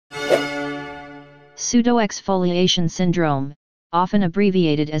Pseudoexfoliation syndrome, often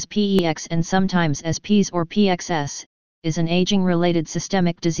abbreviated as PEX and sometimes as PES or PXS, is an aging-related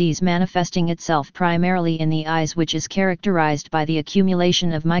systemic disease manifesting itself primarily in the eyes, which is characterized by the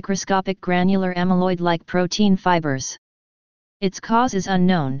accumulation of microscopic granular amyloid-like protein fibers. Its cause is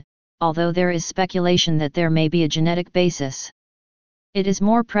unknown, although there is speculation that there may be a genetic basis. It is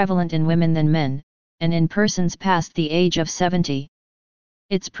more prevalent in women than men, and in persons past the age of 70.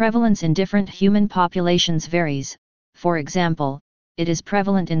 Its prevalence in different human populations varies. For example, it is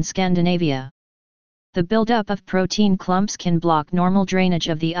prevalent in Scandinavia. The buildup of protein clumps can block normal drainage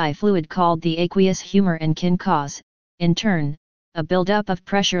of the eye fluid called the aqueous humor and can cause, in turn, a buildup of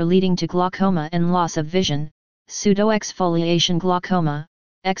pressure leading to glaucoma and loss of vision, pseudoexfoliation glaucoma,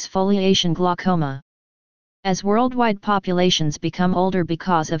 exfoliation glaucoma. As worldwide populations become older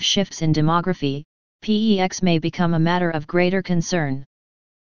because of shifts in demography, PEX may become a matter of greater concern.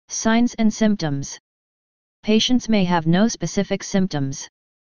 Signs and symptoms. Patients may have no specific symptoms.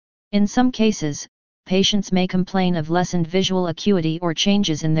 In some cases, patients may complain of lessened visual acuity or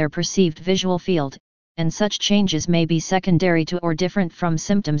changes in their perceived visual field, and such changes may be secondary to or different from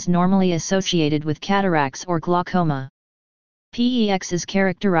symptoms normally associated with cataracts or glaucoma. PEX is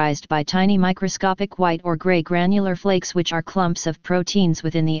characterized by tiny microscopic white or gray granular flakes, which are clumps of proteins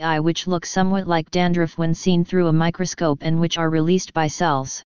within the eye which look somewhat like dandruff when seen through a microscope and which are released by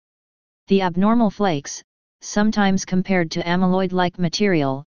cells. The abnormal flakes, sometimes compared to amyloid-like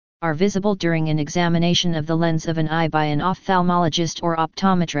material, are visible during an examination of the lens of an eye by an ophthalmologist or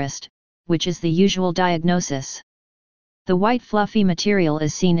optometrist, which is the usual diagnosis. The white fluffy material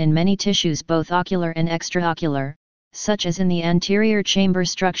is seen in many tissues, both ocular and extraocular, such as in the anterior chamber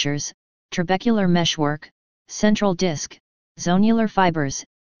structures, trabecular meshwork, central disc, zonular fibers,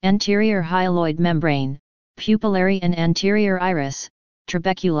 anterior hyaloid membrane, pupillary and anterior iris,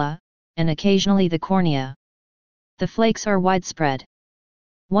 trabecula, and occasionally the cornea. The flakes are widespread.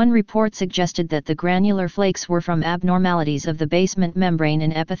 One report suggested that the granular flakes were from abnormalities of the basement membrane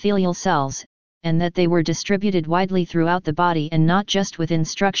in epithelial cells, and that they were distributed widely throughout the body and not just within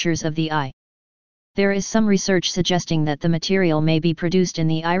structures of the eye. There is some research suggesting that the material may be produced in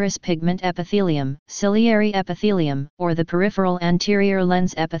the iris pigment epithelium, ciliary epithelium, or the peripheral anterior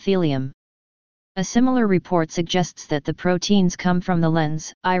lens epithelium. A similar report suggests that the proteins come from the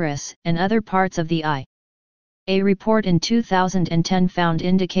lens, iris, and other parts of the eye. A report in 2010 found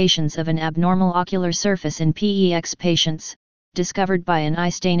indications of an abnormal ocular surface in PEX patients, discovered by an eye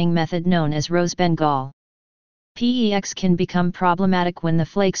staining method known as rose Bengal. PEX can become problematic when the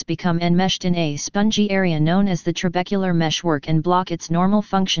flakes become enmeshed in a spongy area known as the trabecular meshwork and block its normal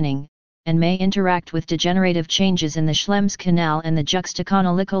functioning, and may interact with degenerative changes in the Schlemm's canal and the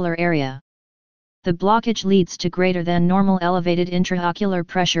juxtacanalicular area. The blockage leads to greater than normal elevated intraocular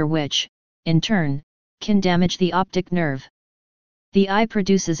pressure, which, in turn, can damage the optic nerve. The eye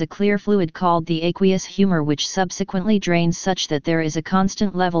produces a clear fluid called the aqueous humor, which subsequently drains such that there is a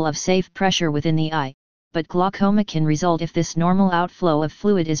constant level of safe pressure within the eye, but glaucoma can result if this normal outflow of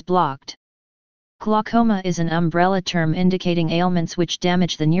fluid is blocked. Glaucoma is an umbrella term indicating ailments which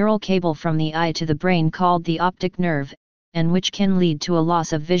damage the neural cable from the eye to the brain called the optic nerve, and which can lead to a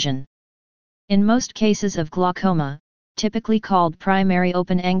loss of vision. In most cases of glaucoma, typically called primary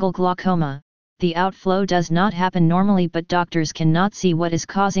open-angle glaucoma, the outflow does not happen normally, but doctors cannot see what is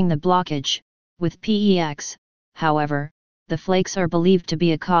causing the blockage. With PEX, however, the flakes are believed to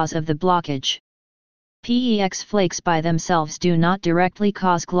be a cause of the blockage. PEX flakes by themselves do not directly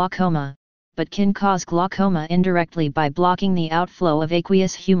cause glaucoma, but can cause glaucoma indirectly by blocking the outflow of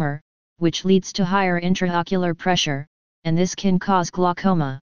aqueous humor, which leads to higher intraocular pressure, and this can cause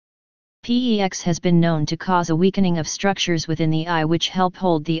glaucoma. PEX has been known to cause a weakening of structures within the eye which help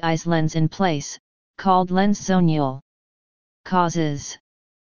hold the eye's lens in place, called lens zonule. Causes.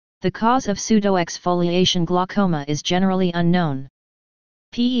 The cause of pseudoexfoliation glaucoma is generally unknown.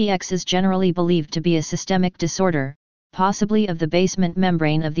 PEX is generally believed to be a systemic disorder, possibly of the basement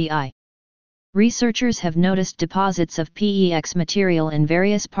membrane of the eye. Researchers have noticed deposits of PEX material in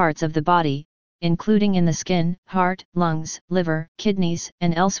various parts of the body, including in the skin, heart, lungs, liver, kidneys,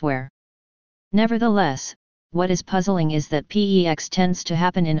 and elsewhere. Nevertheless, what is puzzling is that PEX tends to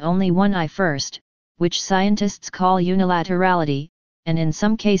happen in only one eye first, which scientists call unilaterality, and in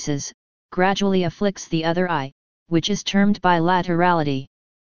some cases, gradually afflicts the other eye, which is termed bilaterality.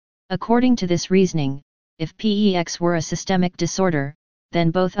 According to this reasoning, if PEX were a systemic disorder, then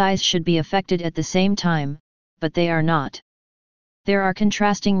both eyes should be affected at the same time, but they are not. There are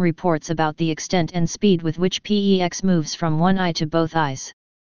contrasting reports about the extent and speed with which PEX moves from one eye to both eyes.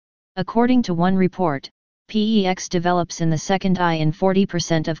 According to one report, PEX develops in the second eye in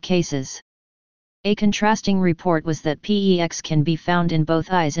 40% of cases. A contrasting report was that PEX can be found in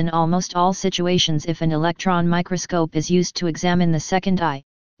both eyes in almost all situations if an electron microscope is used to examine the second eye,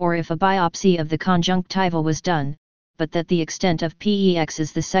 or if a biopsy of the conjunctiva was done, but that the extent of PEX in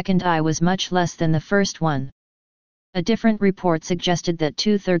the second eye was much less than the first one. A different report suggested that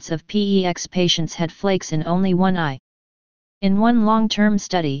 2/3 of PEX patients had flakes in only one eye. In one long-term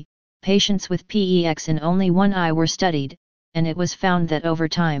study, patients with PEX in only one eye were studied, and it was found that over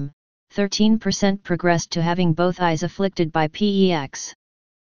time, 13% progressed to having both eyes afflicted by PEX.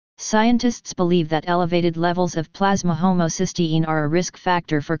 Scientists believe that elevated levels of plasma homocysteine are a risk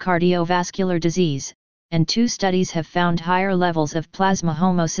factor for cardiovascular disease, and 2 studies have found higher levels of plasma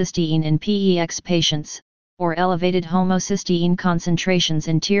homocysteine in PEX patients, or elevated homocysteine concentrations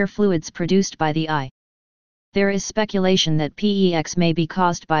in tear fluids produced by the eye. There is speculation that PEX may be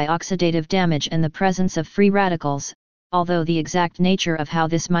caused by oxidative damage and the presence of free radicals, although the exact nature of how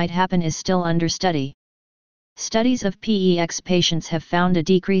this might happen is still under study. Studies of PEX patients have found a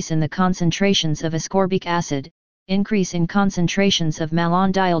decrease in the concentrations of ascorbic acid, increase in concentrations of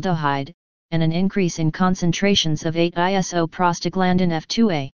malondialdehyde, and an increase in concentrations of 8-isoprostaglandin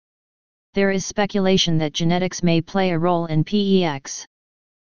F2A. There is speculation that genetics may play a role in PEX.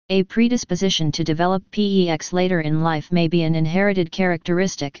 A predisposition to develop PEX later in life may be an inherited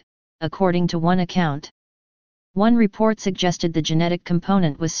characteristic, according to one account. One report suggested the genetic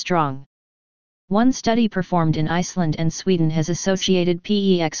component was strong. One study performed in Iceland and Sweden has associated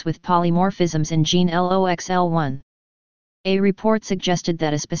PEX with polymorphisms in gene LOXL1. A report suggested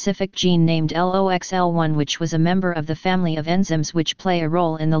that a specific gene named LOXL1, which was a member of the family of enzymes which play a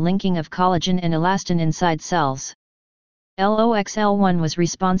role in the linking of collagen and elastin inside cells. LOXL1 was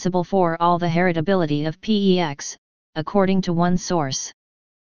responsible for all the heritability of PEX, according to one source.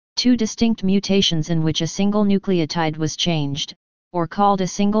 2 distinct mutations in which a single nucleotide was changed, or called a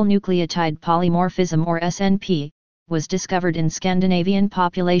single nucleotide polymorphism or SNP, was discovered in Scandinavian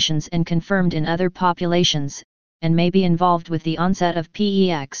populations and confirmed in other populations, and may be involved with the onset of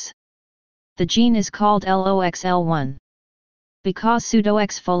PEX. The gene is called LOXL1. Because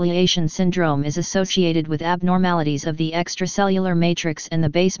pseudoexfoliation syndrome is associated with abnormalities of the extracellular matrix and the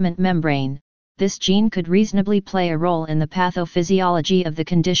basement membrane, this gene could reasonably play a role in the pathophysiology of the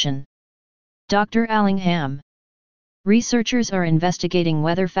condition. Dr. Allingham. Researchers are investigating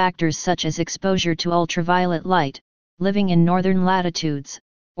whether factors such as exposure to ultraviolet light, living in northern latitudes,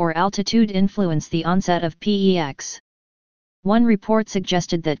 or altitude influence the onset of PEX. One report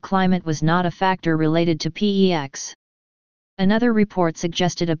suggested that climate was not a factor related to PEX. Another report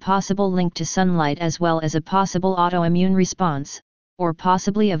suggested a possible link to sunlight as well as a possible autoimmune response, or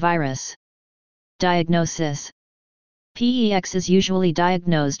possibly a virus. Diagnosis. PEX is usually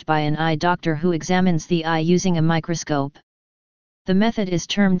diagnosed by an eye doctor who examines the eye using a microscope. The method is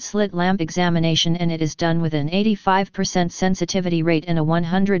termed slit lamp examination and it is done with an 85% sensitivity rate and a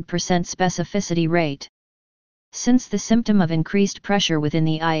 100% specificity rate. Since the symptom of increased pressure within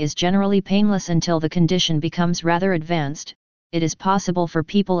the eye is generally painless until the condition becomes rather advanced, it is possible for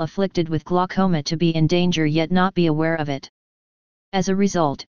people afflicted with glaucoma to be in danger yet not be aware of it. As a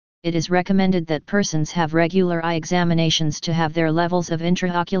result, it is recommended that persons have regular eye examinations to have their levels of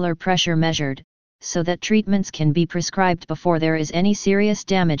intraocular pressure measured, so that treatments can be prescribed before there is any serious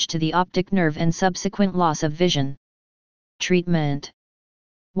damage to the optic nerve and subsequent loss of vision. Treatment.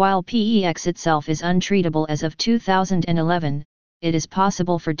 While PEX itself is untreatable as of 2011, it is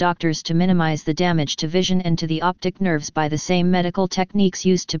possible for doctors to minimize the damage to vision and to the optic nerves by the same medical techniques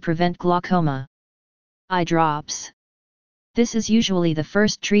used to prevent glaucoma. Eye drops. This is usually the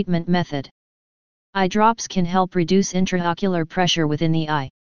first treatment method. Eye drops can help reduce intraocular pressure within the eye.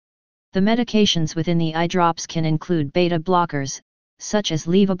 The medications within the eye drops can include beta blockers, such as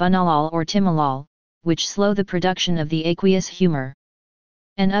levobunolol or timolol, which slow the production of the aqueous humor.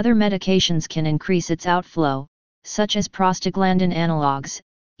 And other medications can increase its outflow, such as prostaglandin analogues,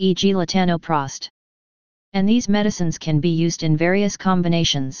 e.g. latanoprost. And these medicines can be used in various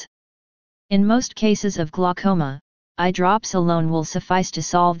combinations. In most cases of glaucoma, eye drops alone will suffice to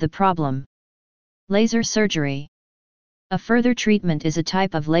solve the problem. Laser surgery. A further treatment is a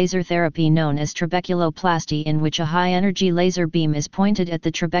type of laser therapy known as trabeculoplasty, in which a high-energy laser beam is pointed at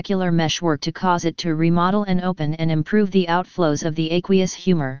the trabecular meshwork to cause it to remodel and open and improve the outflows of the aqueous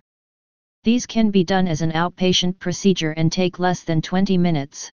humor. These can be done as an outpatient procedure and take less than 20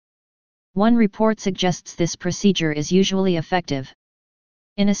 minutes. One report suggests this procedure is usually effective.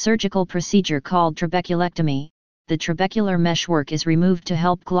 In a surgical procedure called trabeculectomy, the trabecular meshwork is removed to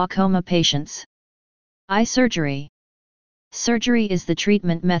help glaucoma patients. Eye surgery. Surgery is the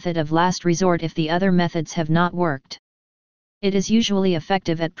treatment method of last resort if the other methods have not worked. It is usually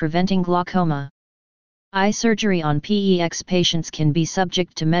effective at preventing glaucoma. Eye surgery on PEX patients can be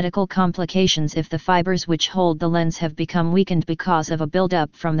subject to medical complications if the fibers which hold the lens have become weakened because of a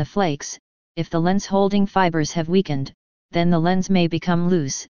buildup from the flakes. If the lens-holding fibers have weakened, then the lens may become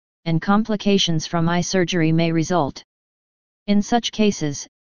loose, and complications from eye surgery may result. In such cases,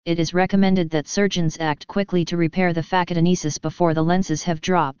 it is recommended that surgeons act quickly to repair the phacokinesis before the lenses have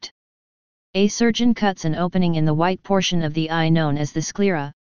dropped. A surgeon cuts an opening in the white portion of the eye known as the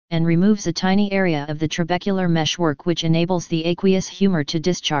sclera, and removes a tiny area of the trabecular meshwork which enables the aqueous humor to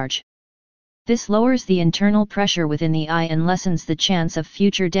discharge. This lowers the internal pressure within the eye and lessens the chance of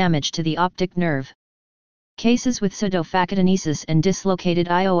future damage to the optic nerve. Cases with pseudophacokinesis and dislocated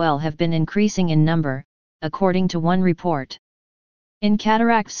IOL have been increasing in number, according to one report. In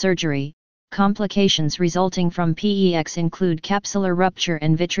cataract surgery, complications resulting from PEX include capsular rupture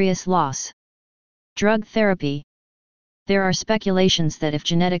and vitreous loss. Drug therapy. There are speculations that if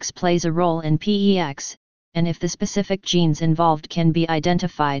genetics plays a role in PEX, and if the specific genes involved can be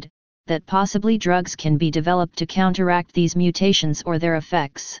identified, that possibly drugs can be developed to counteract these mutations or their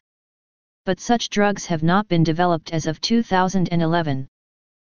effects. But such drugs have not been developed as of 2011.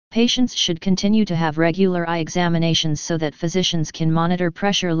 Patients should continue to have regular eye examinations so that physicians can monitor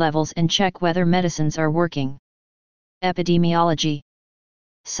pressure levels and check whether medicines are working. Epidemiology.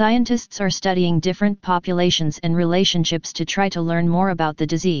 Scientists are studying different populations and relationships to try to learn more about the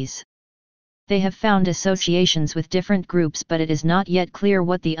disease. They have found associations with different groups, but it is not yet clear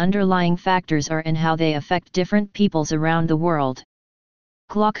what the underlying factors are and how they affect different peoples around the world.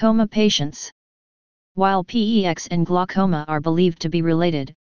 Glaucoma patients. While PEX and glaucoma are believed to be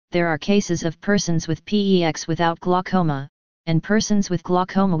related, there are cases of persons with PEX without glaucoma, and persons with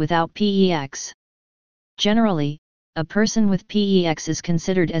glaucoma without PEX. Generally, a person with PEX is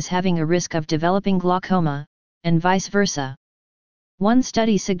considered as having a risk of developing glaucoma, and vice versa. One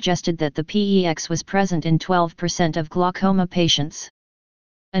study suggested that the PEX was present in 12% of glaucoma patients.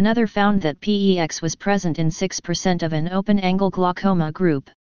 Another found that PEX was present in 6% of an open-angle glaucoma group.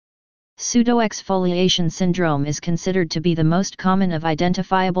 Pseudoexfoliation syndrome is considered to be the most common of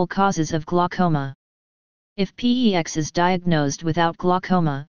identifiable causes of glaucoma. If PEX is diagnosed without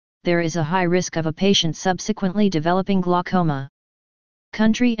glaucoma, there is a high risk of a patient subsequently developing glaucoma.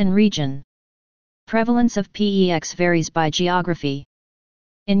 Country and region. Prevalence of PEX varies by geography.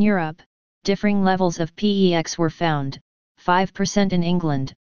 In Europe, differing levels of PEX were found: 5% in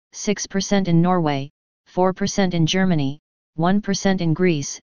England, 6% in Norway, 4% in Germany, 1% in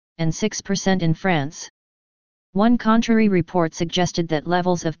Greece, and 6% in France. One contrary report suggested that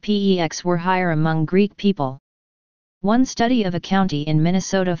levels of PEX were higher among Greek people. One study of a county in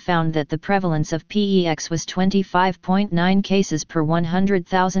Minnesota found that the prevalence of PEX was 25.9 cases per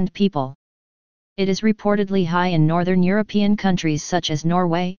 100,000 people. It is reportedly high in northern European countries such as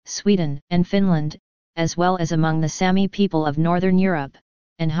Norway, Sweden, and Finland, as well as among the Sami people of northern Europe,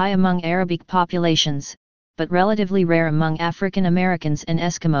 and high among Arabic populations, but relatively rare among African Americans and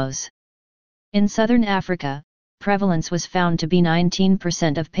Eskimos. In southern Africa, prevalence was found to be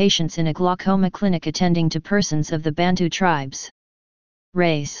 19% of patients in a glaucoma clinic attending to persons of the Bantu tribes.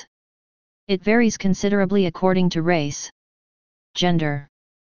 Race. It varies considerably according to race. Gender.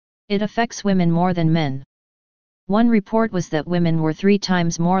 It affects women more than men. One report was that women were 3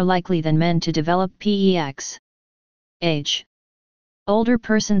 times more likely than men to develop PEX. Age. Older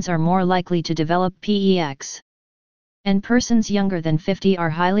persons are more likely to develop PEX. And persons younger than 50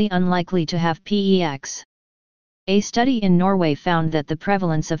 are highly unlikely to have PEX. A study in Norway found that the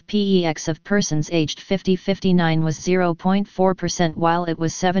prevalence of PEX of persons aged 50-59 was 0.4%, while it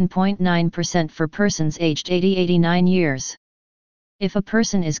was 7.9% for persons aged 80-89 years. If a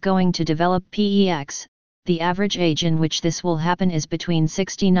person is going to develop PEX, the average age in which this will happen is between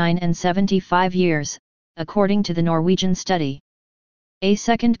 69 and 75 years, according to the Norwegian study. A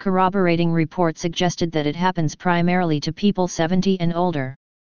second corroborating report suggested that it happens primarily to people 70 and older.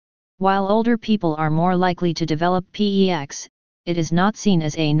 While older people are more likely to develop PEX, it is not seen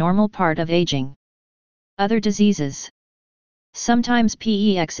as a normal part of aging. Other diseases. Sometimes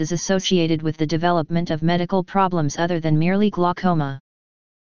PEX is associated with the development of medical problems other than merely glaucoma.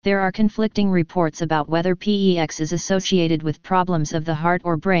 There are conflicting reports about whether PEX is associated with problems of the heart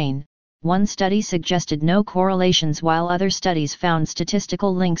or brain. One study suggested no correlations, while other studies found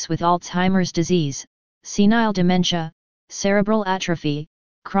statistical links with Alzheimer's disease, senile dementia, cerebral atrophy,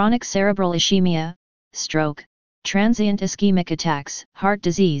 chronic cerebral ischemia, stroke, transient ischemic attacks, heart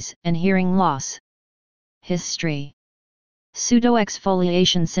disease, and hearing loss. History.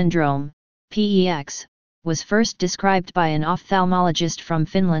 Pseudoexfoliation syndrome, PEX, was first described by an ophthalmologist from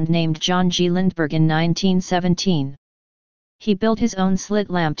Finland named John G. Lindberg in 1917. He built his own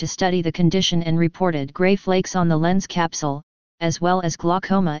slit lamp to study the condition and reported gray flakes on the lens capsule, as well as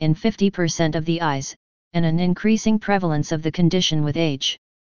glaucoma in 50% of the eyes, and an increasing prevalence of the condition with age.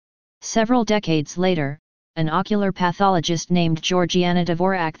 Several decades later, an ocular pathologist named Georgiana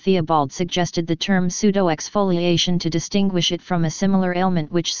Dvorak-Theobald suggested the term pseudoexfoliation to distinguish it from a similar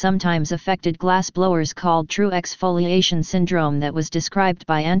ailment which sometimes affected glassblowers called true exfoliation syndrome that was described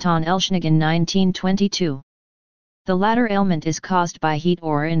by Anton Elshnig in 1922. The latter ailment is caused by heat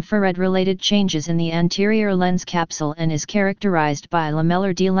or infrared-related changes in the anterior lens capsule and is characterized by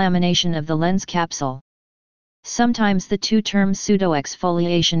lamellar delamination of the lens capsule. Sometimes the two terms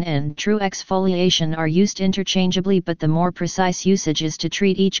pseudoexfoliation and true exfoliation are used interchangeably, but the more precise usage is to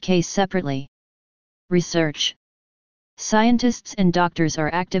treat each case separately. Research. Scientists and doctors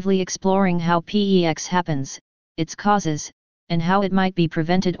are actively exploring how PEX happens, its causes, and how it might be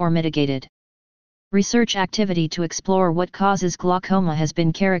prevented or mitigated. Research activity to explore what causes glaucoma has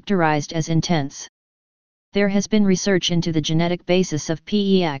been characterized as intense. There has been research into the genetic basis of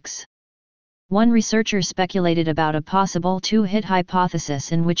PEX. One researcher speculated about a possible two-hit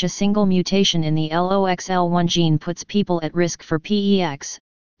hypothesis in which a single mutation in the LOXL1 gene puts people at risk for PEX,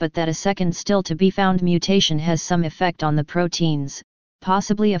 but that a second still-to-be-found mutation has some effect on the proteins,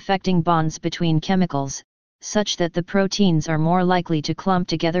 possibly affecting bonds between chemicals, such that the proteins are more likely to clump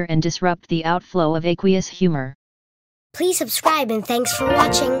together and disrupt the outflow of aqueous humor. Please subscribe and thanks for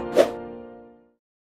watching.